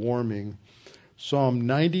global warming, Psalm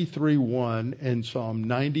 93:1 and Psalm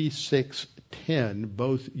 96:10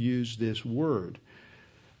 both use this word.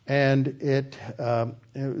 And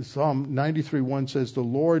Psalm 93:1 says, the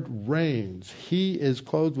Lord reigns. He is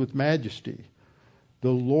clothed with majesty. The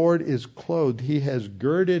Lord is clothed. He has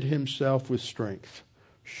girded himself with strength.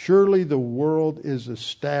 Surely the world is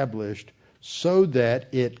established so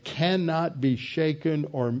that it cannot be shaken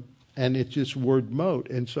and it's just word mote.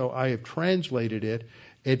 And so I have translated it.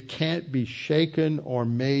 It can't be shaken or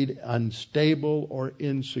made unstable or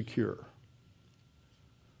insecure.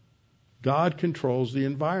 God controls the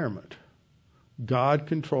environment. God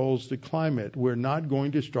controls the climate. We're not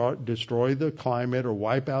going to destroy the climate or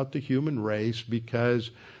wipe out the human race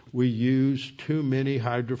because we use too many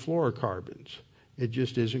hydrofluorocarbons. It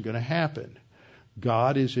just isn't going to happen.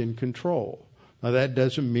 God is in control. Now, that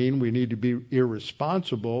doesn't mean we need to be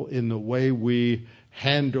irresponsible in the way we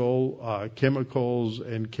handle chemicals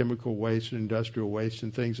and chemical waste and industrial waste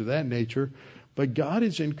and things of that nature, but God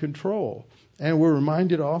is in control. And we're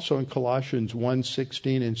reminded also in Colossians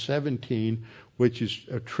 1:16 and 17, which is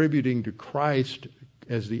attributing to Christ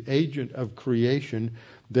as the agent of creation,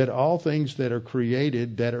 that all things that are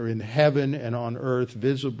created, that are in heaven and on earth,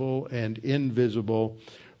 visible and invisible,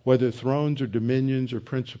 whether thrones or dominions or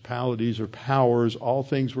principalities or powers, all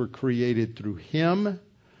things were created through him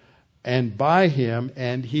and by him,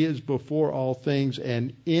 and he is before all things,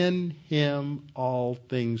 and in him all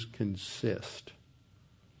things consist.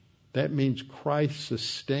 That means Christ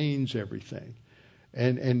sustains everything.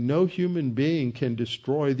 And no human being can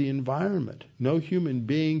destroy the environment. No human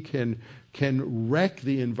being can wreck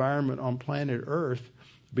the environment on planet Earth,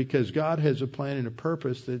 because God has a plan and a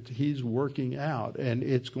purpose that he's working out, and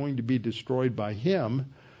it's going to be destroyed by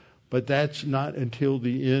him, but that's not until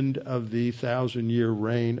the end of the 1,000-year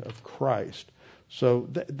reign of Christ. So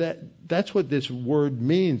that's what this word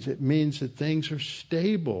means. It means that things are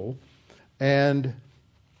stable, and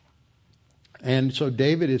so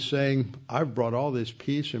David is saying, I've brought all this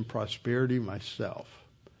peace and prosperity myself.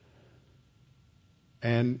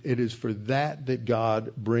 And it is for that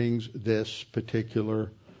God brings this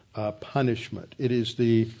particular punishment. It is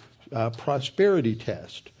the prosperity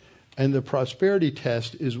test. And the prosperity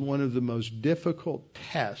test is one of the most difficult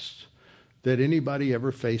tests that anybody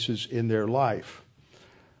ever faces in their life.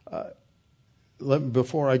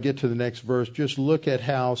 Before I get to the next verse, just look at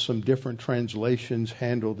how some different translations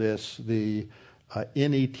handle this. The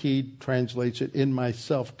NET translates it, in my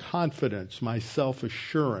self-confidence, my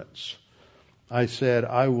self-assurance. I said,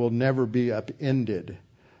 I will never be upended.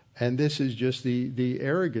 And this is just the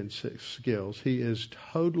arrogance skills. He is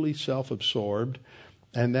totally self-absorbed,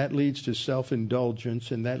 and that leads to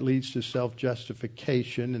self-indulgence, and that leads to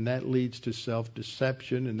self-justification, and that leads to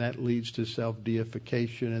self-deception, and that leads to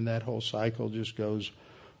self-deification, and that whole cycle just goes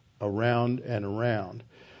around and around.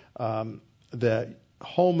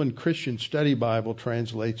 Holman Christian Study Bible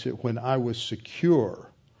translates it, when I was secure,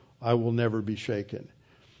 I will never be shaken.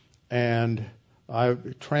 And I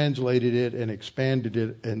translated it and expanded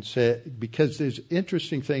it and said, because there's an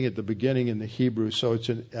interesting thing at the beginning in the Hebrew, so it's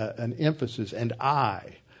an emphasis. And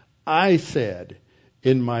I said,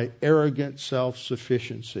 in my arrogant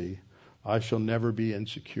self-sufficiency, I shall never be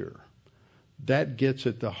insecure. That gets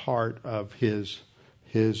at the heart of his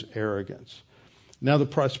arrogance. Now, the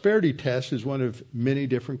prosperity test is one of many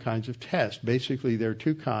different kinds of tests. Basically, there are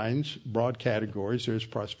two kinds, broad categories. There's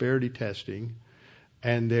prosperity testing,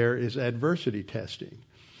 and there is adversity testing.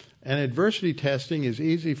 And adversity testing is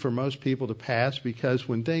easy for most people to pass, because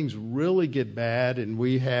when things really get bad and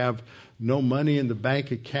we have no money in the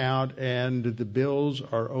bank account and the bills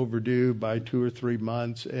are overdue by 2 or 3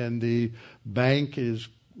 months and the bank is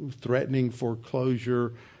threatening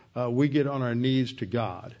foreclosure, we get on our knees to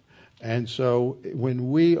God. And so when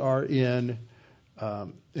we are in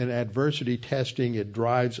adversity testing, it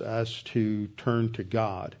drives us to turn to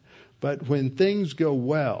God. But when things go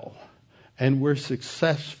well and we're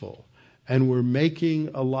successful and we're making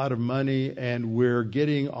a lot of money and we're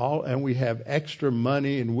getting and we have extra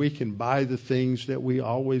money and we can buy the things that we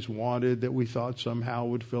always wanted, that we thought somehow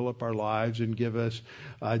would fill up our lives and give us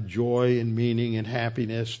joy and meaning and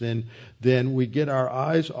happiness, then we get our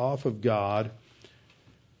eyes off of God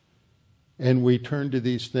and we turn to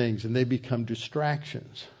these things, and they become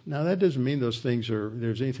distractions. Now, that doesn't mean there's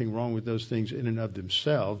anything wrong with those things in and of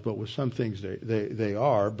themselves, but with some things they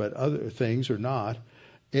are, but other things are not.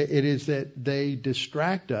 It is that they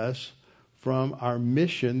distract us from our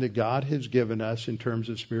mission that God has given us in terms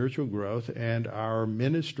of spiritual growth and our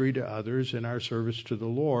ministry to others and our service to the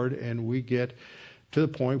Lord, and we get to the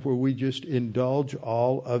point where we just indulge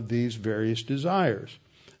all of these various desires.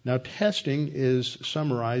 Now, testing is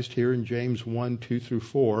summarized here in James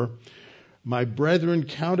 1:2-4. My brethren,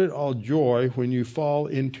 count it all joy when you fall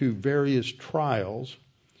into various trials,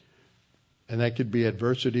 and that could be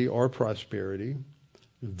adversity or prosperity,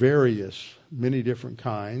 many different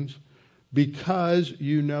kinds, because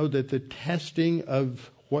you know that the testing of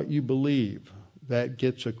what you believe, that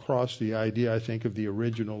gets across the idea, I think, of the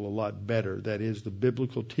original a lot better. That is, the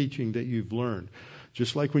biblical teaching that you've learned.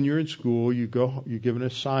 Just like when you're in school, you give an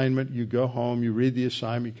assignment, you go home, you read the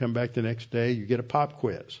assignment, you come back the next day, you get a pop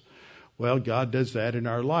quiz. Well, God does that in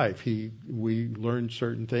our life. We learn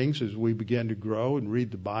certain things as we begin to grow and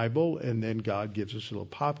read the Bible, and then God gives us a little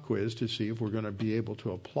pop quiz to see if we're going to be able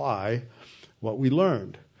to apply what we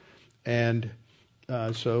learned. And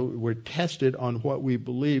so we're tested on what we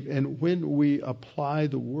believe. And when we apply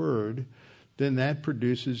the Word, then that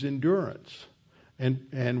produces endurance.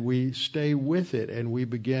 And we stay with it, and we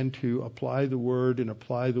begin to apply the Word,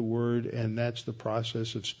 and that's the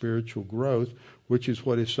process of spiritual growth, which is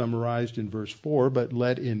what is summarized in verse 4. But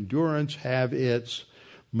let endurance have its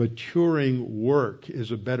maturing work,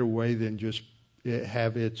 is a better way than just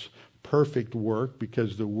have its perfect work,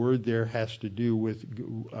 because the word there has to do with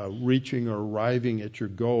reaching or arriving at your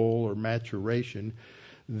goal or maturation.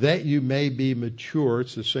 That you may be mature,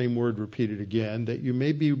 it's the same word repeated again, that you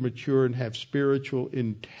may be mature and have spiritual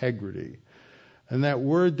integrity. And that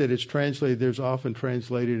word that is translated, there's often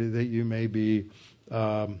translated that you may be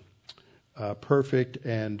perfect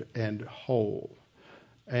and whole.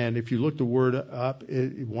 And if you look the word up,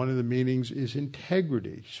 one of the meanings is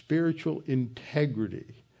integrity, spiritual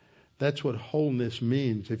integrity. That's what wholeness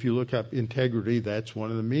means. If you look up integrity, that's one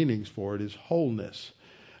of the meanings for it, is wholeness.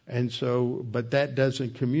 And so, but that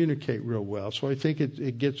doesn't communicate real well. So I think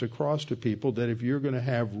it gets across to people that if you're going to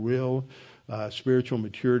have real spiritual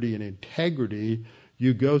maturity and integrity,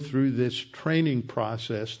 you go through this training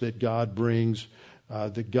process that God brings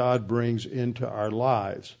into our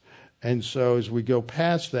lives. And so as we go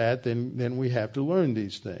past that, then we have to learn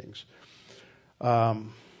these things. The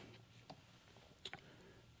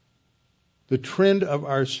trend of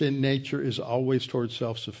our sin nature is always towards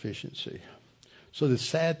self-sufficiency. So the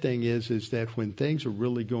sad thing is that when things are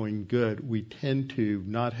really going good, we tend to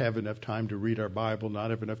not have enough time to read our Bible, not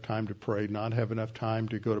have enough time to pray, not have enough time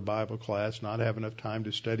to go to Bible class, not have enough time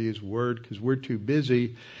to study His Word, because we're too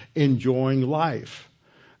busy enjoying life.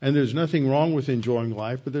 And there's nothing wrong with enjoying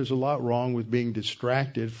life, but there's a lot wrong with being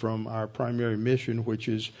distracted from our primary mission, which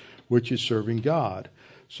is serving God.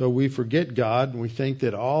 So we forget God, and we think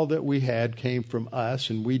that all that we had came from us,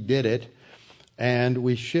 and we did it. And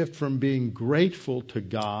we shift from being grateful to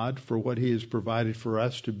God for what He has provided for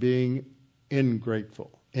us to being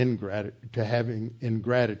to having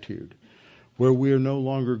ingratitude, where we are no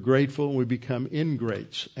longer grateful and we become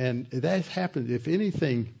ingrates. And that happens, if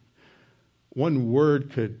anything, one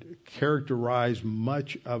word could characterize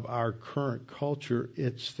much of our current culture,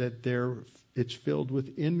 it's that it's filled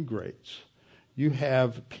with ingrates. You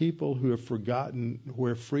have people who have forgotten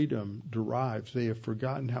where freedom derives. They have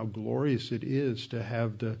forgotten how glorious it is to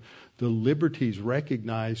have the liberties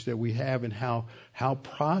recognized that we have, and how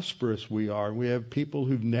prosperous we are. We have people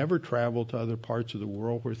who've never traveled to other parts of the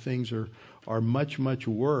world where things are much, much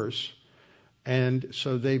worse. And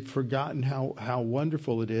so they've forgotten how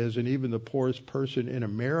wonderful it is. And even the poorest person in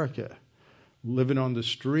America living on the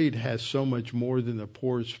street has so much more than the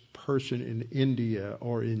poorest person in India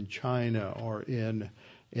or in China or in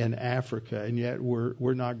Africa. And yet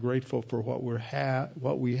we're not grateful for what we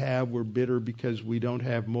have. We're bitter because we don't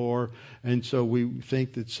have more. And so we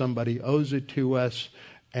think that somebody owes it to us.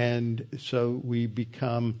 And so we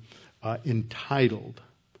become entitled.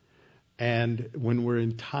 And when we're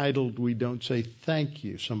entitled, we don't say thank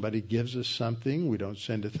you. Somebody gives us something, we don't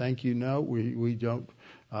send a thank you note. We don't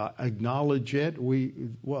acknowledge it.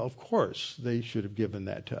 Well, of course, they should have given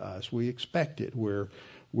that to us. We expect it. We're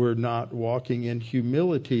not walking in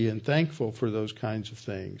humility and thankful for those kinds of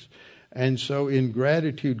things. And so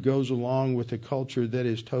ingratitude goes along with a culture that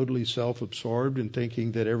is totally self-absorbed and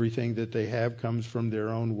thinking that everything that they have comes from their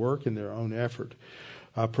own work and their own effort.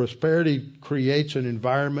 Prosperity creates an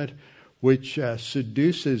environment which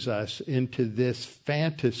seduces us into this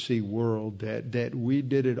fantasy world that we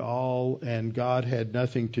did it all and God had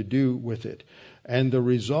nothing to do with it. And the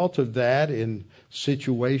result of that in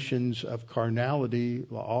situations of carnality,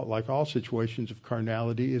 like all situations of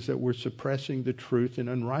carnality, is that we're suppressing the truth in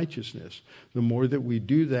unrighteousness. The more that we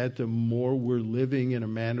do that, the more we're living in a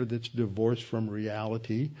manner that's divorced from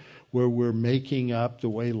reality, where we're making up the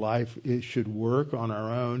way life should work on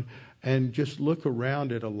our own. And just look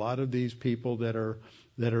around at a lot of these people that are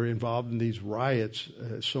involved in these riots.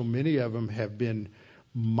 So many of them have been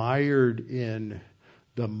mired in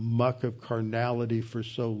the muck of carnality for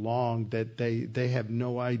so long that they have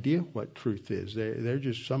no idea what truth is. They're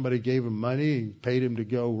just, somebody gave them money and paid them to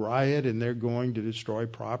go riot, and they're going to destroy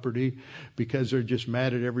property because they're just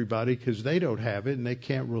mad at everybody because they don't have it, and they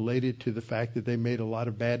can't relate it to the fact that they made a lot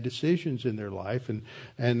of bad decisions in their life,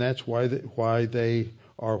 and that's why they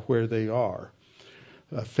are where they are.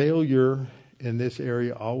 Failure in this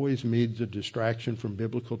area always means a distraction from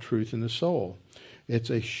biblical truth in the soul.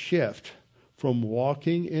 It's a shift from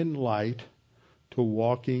walking in light to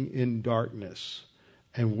walking in darkness.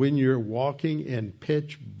 And when you're walking in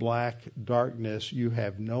pitch black darkness, you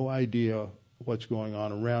have no idea what's going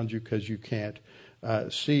on around you because you can't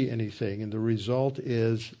see anything. And the result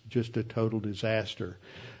is just a total disaster.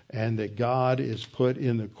 And that God is put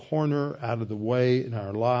in the corner, out of the way in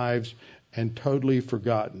our lives, and totally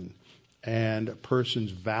forgotten. And a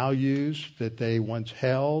person's values that they once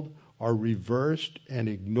held are reversed and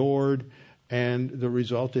ignored, and the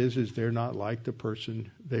result is they're not like the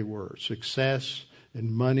person they were. Success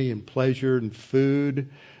and money and pleasure and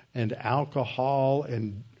food and alcohol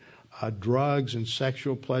and drugs and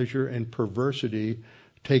sexual pleasure and perversity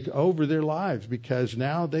take over their lives because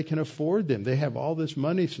now they can afford them. They have all this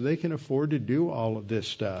money, so they can afford to do all of this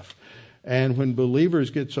stuff. And when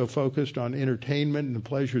believers get so focused on entertainment and the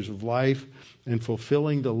pleasures of life and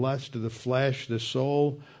fulfilling the lust of the flesh, the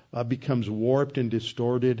soul becomes warped and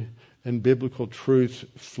distorted, and biblical truth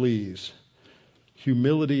flees.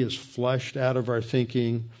 Humility is flushed out of our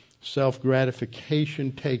thinking.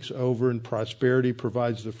 Self-gratification takes over, and prosperity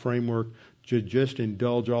provides the framework to just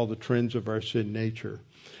indulge all the trends of our sin nature.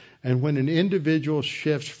 And when an individual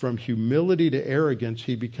shifts from humility to arrogance,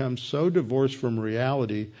 he becomes so divorced from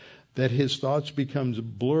reality that his thoughts becomes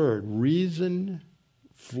blurred. Reason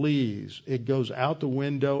flees. It goes out the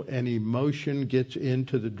window, and emotion gets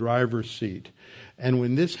into the driver's seat. And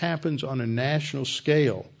when this happens on a national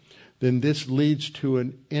scale, then this leads to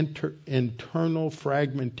an internal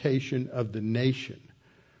fragmentation of the nation,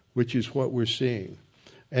 which is what we're seeing.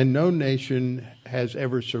 And no nation has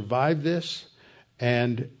ever survived this,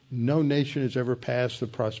 and no nation has ever passed the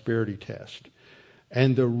prosperity test.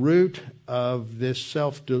 And the root of this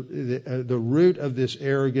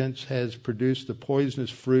arrogance has produced the poisonous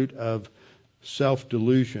fruit of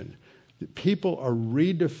self-delusion. People are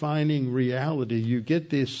redefining reality. You get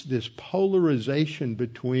this polarization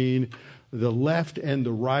between the left and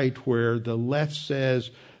the right, where the left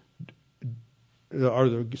says,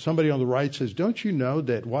 or somebody on the right says, "Don't you know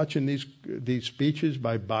that watching these speeches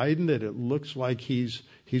by Biden that it looks like he's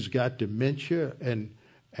got dementia?"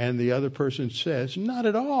 And the other person says, "Not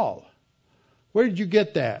at all. Where did you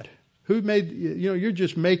get that? Who made, you're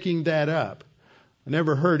just making that up." I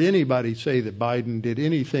never heard anybody say that Biden did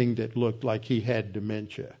anything that looked like he had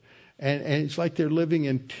dementia. And it's like they're living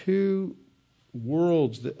in two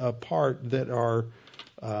worlds apart that are,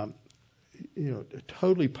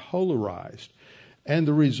 totally polarized. And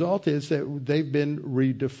the result is that they've been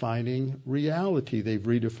redefining reality. They've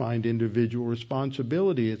redefined individual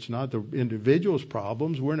responsibility. It's not the individual's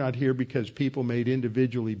problems. We're not here because people made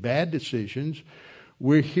individually bad decisions.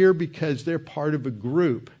 We're here because they're part of a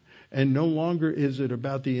group. And no longer is it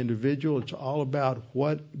about the individual. It's all about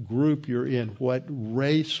what group you're in, what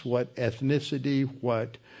race, what ethnicity,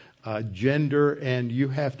 what gender, and you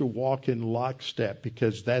have to walk in lockstep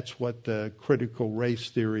because that's what the critical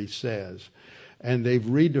race theory says. And they've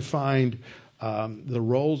redefined the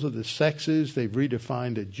roles of the sexes. They've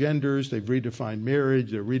redefined the genders. They've redefined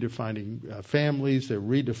marriage. They're redefining families. They're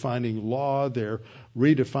redefining law. They're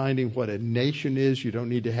redefining what a nation is. You don't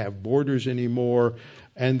need to have borders anymore.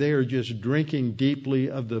 And they are just drinking deeply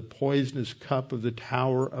of the poisonous cup of the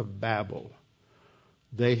Tower of Babel.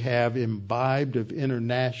 They have imbibed of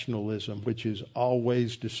internationalism, which is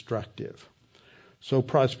always destructive. So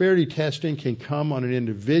prosperity testing can come on an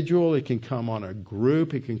individual, it can come on a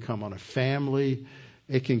group, it can come on a family,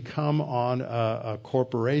 it can come on a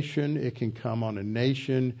corporation, it can come on a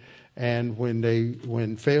nation, and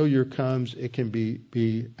when failure comes, it can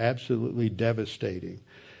be absolutely devastating.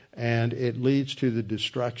 And it leads to the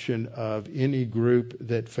destruction of any group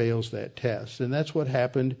that fails that test. And that's what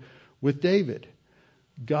happened with David.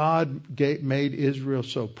 God made Israel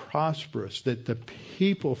so prosperous that the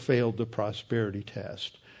people failed the prosperity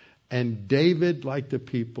test. And David, like the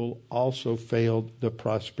people, also failed the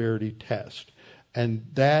prosperity test. And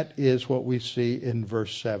that is what we see in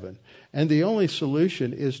verse 7. And the only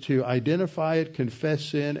solution is to identify it, confess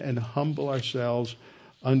sin, and humble ourselves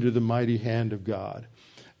under the mighty hand of God.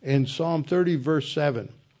 In Psalm 30, verse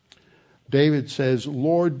 7, David says,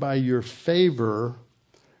 Lord, by your favor,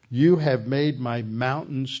 you have made my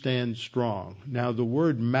mountain stand strong. Now, the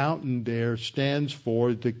word mountain there stands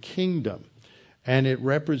for the kingdom, and it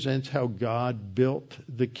represents how God built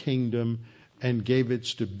the kingdom and gave it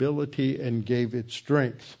stability and gave it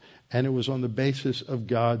strength. And it was on the basis of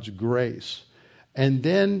God's grace. And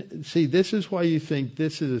then, see, this is why you think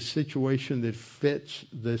this is a situation that fits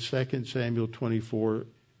the 2 Samuel 24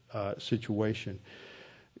 situation.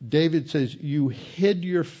 David says, you hid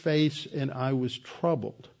your face and I was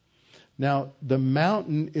troubled. Now, the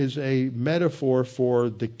mountain is a metaphor for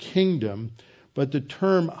the kingdom, but the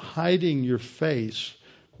term hiding your face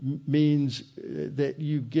means that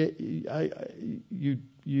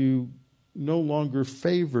you no longer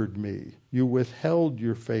favored me. You withheld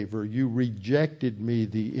your favor. You rejected me,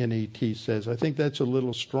 the NET says. I think that's a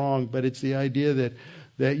little strong, but it's the idea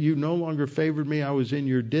that you no longer favored me. I was in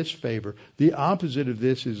your disfavor. The opposite of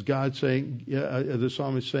this is God saying, the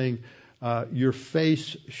psalmist saying, your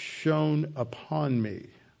face shone upon me.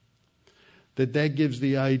 That gives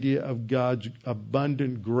the idea of God's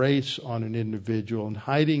abundant grace on an individual. And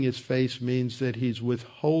hiding his face means that he's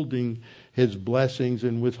withholding his blessings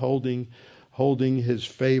and holding his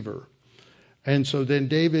favor. And so then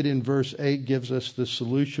David in verse 8 gives us the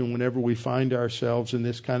solution whenever we find ourselves in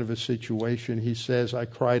this kind of a situation. He says, I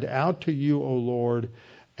cried out to you, O Lord,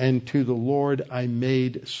 and to the Lord I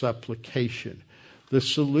made supplication. The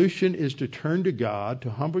solution is to turn to God,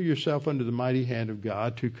 to humble yourself under the mighty hand of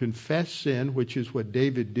God, to confess sin, which is what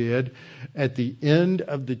David did. At the end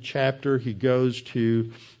of the chapter, he goes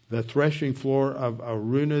to the threshing floor of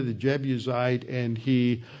Araunah, the Jebusite, and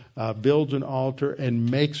he builds an altar and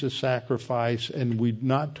makes a sacrifice. And we're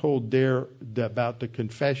not told there about the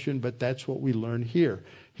confession, but that's what we learn here.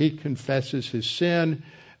 He confesses his sin,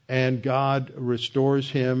 and God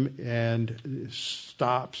restores him and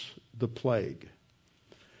stops the plague.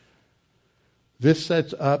 This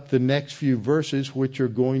sets up the next few verses, which are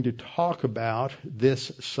going to talk about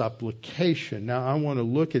this supplication. Now, I want to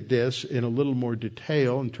look at this in a little more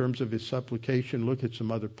detail in terms of his supplication, look at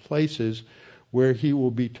some other places where he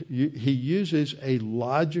uses a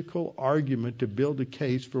logical argument to build a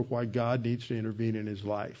case for why God needs to intervene in his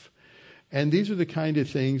life. And these are the kind of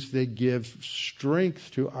things that give strength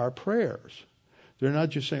to our prayers. They're not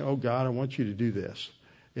just saying, oh, God, I want you to do this.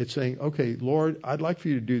 It's saying, okay, Lord, I'd like for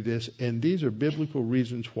you to do this, and these are biblical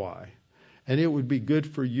reasons why. And it would be good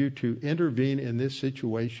for you to intervene in this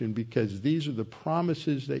situation because these are the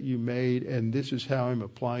promises that you made, and this is how I'm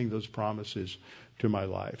applying those promises to my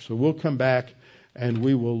life. So we'll come back, and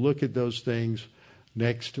we will look at those things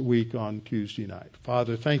next week on Tuesday night.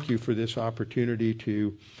 Father, thank you for this opportunity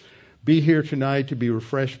to be here tonight, to be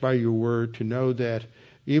refreshed by your word, to know that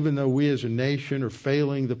even though we as a nation are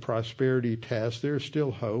failing the prosperity test, there's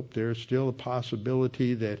still hope. There's still a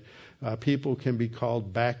possibility that people can be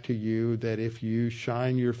called back to you, that if you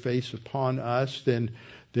shine your face upon us, then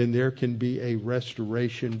then there can be a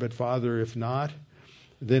restoration. But Father, if not,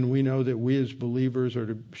 then we know that we as believers are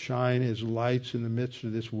to shine as lights in the midst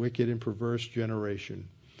of this wicked and perverse generation.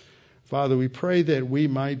 Father, we pray that we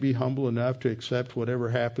might be humble enough to accept whatever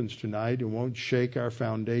happens tonight and won't shake our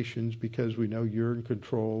foundations, because we know you're in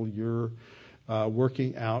control. You're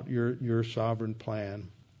working out your sovereign plan.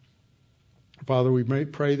 Father, we may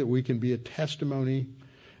pray that we can be a testimony,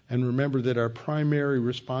 and remember that our primary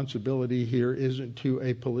responsibility here isn't to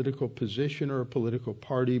a political position or a political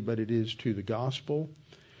party, but it is to the gospel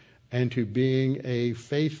and to being a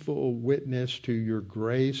faithful witness to your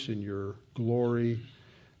grace and your glory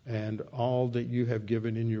and all that you have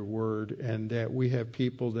given in your word, and that we have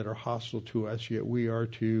people that are hostile to us, yet we are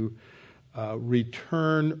to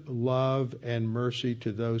return love and mercy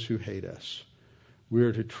to those who hate us. We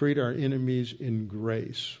are to treat our enemies in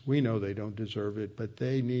grace. We know they don't deserve it, but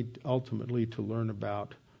they need ultimately to learn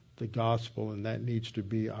about the gospel, and that needs to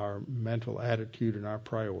be our mental attitude and our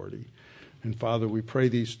priority. And Father, we pray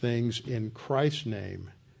these things in Christ's name.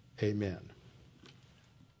 Amen.